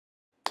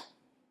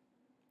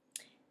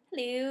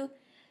Hello.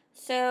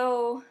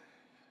 So,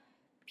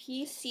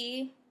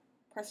 PC,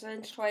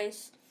 President's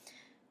Choice,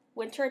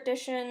 Winter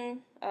Edition,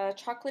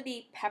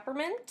 chocolatey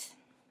peppermint.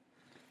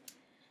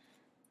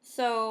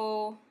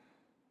 So,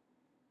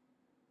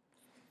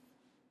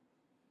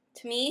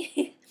 to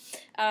me,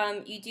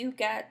 you do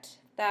get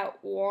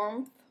that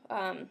warmth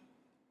in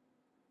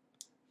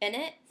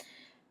it.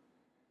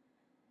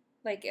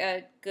 Like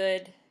a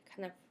good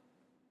kind of.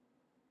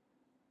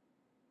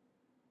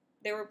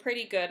 They were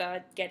pretty good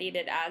at getting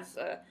it as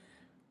a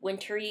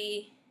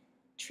wintry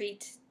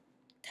treat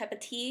type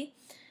of tea.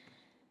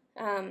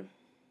 Um,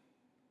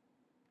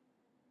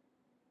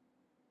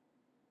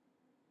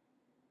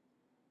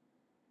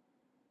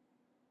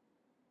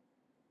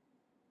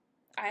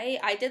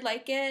 I did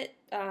like it.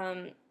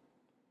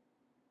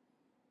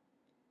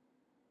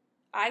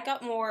 I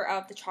got more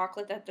of the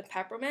chocolate than the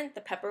peppermint.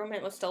 The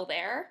peppermint was still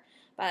there,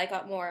 but I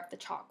got more of the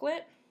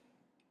chocolate.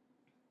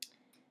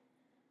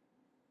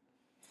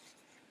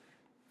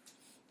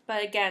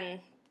 But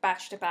again,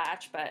 batch to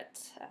batch, but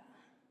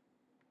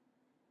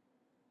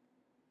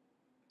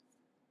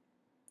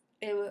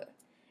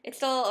it's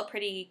still a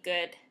pretty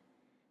good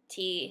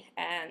tea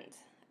and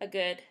a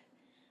good,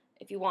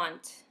 if you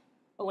want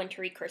a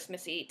wintry,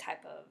 Christmassy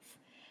type of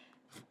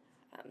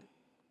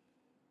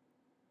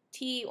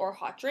tea or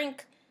hot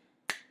drink.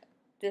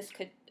 This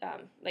could,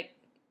 like,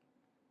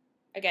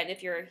 again,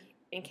 if you're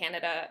in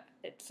Canada,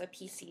 it's a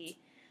PC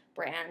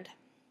brand.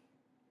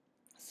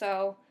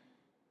 So,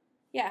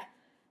 yeah.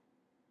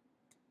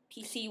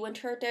 PC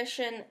Winter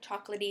Edition,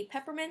 chocolatey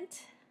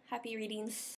peppermint. Happy readings.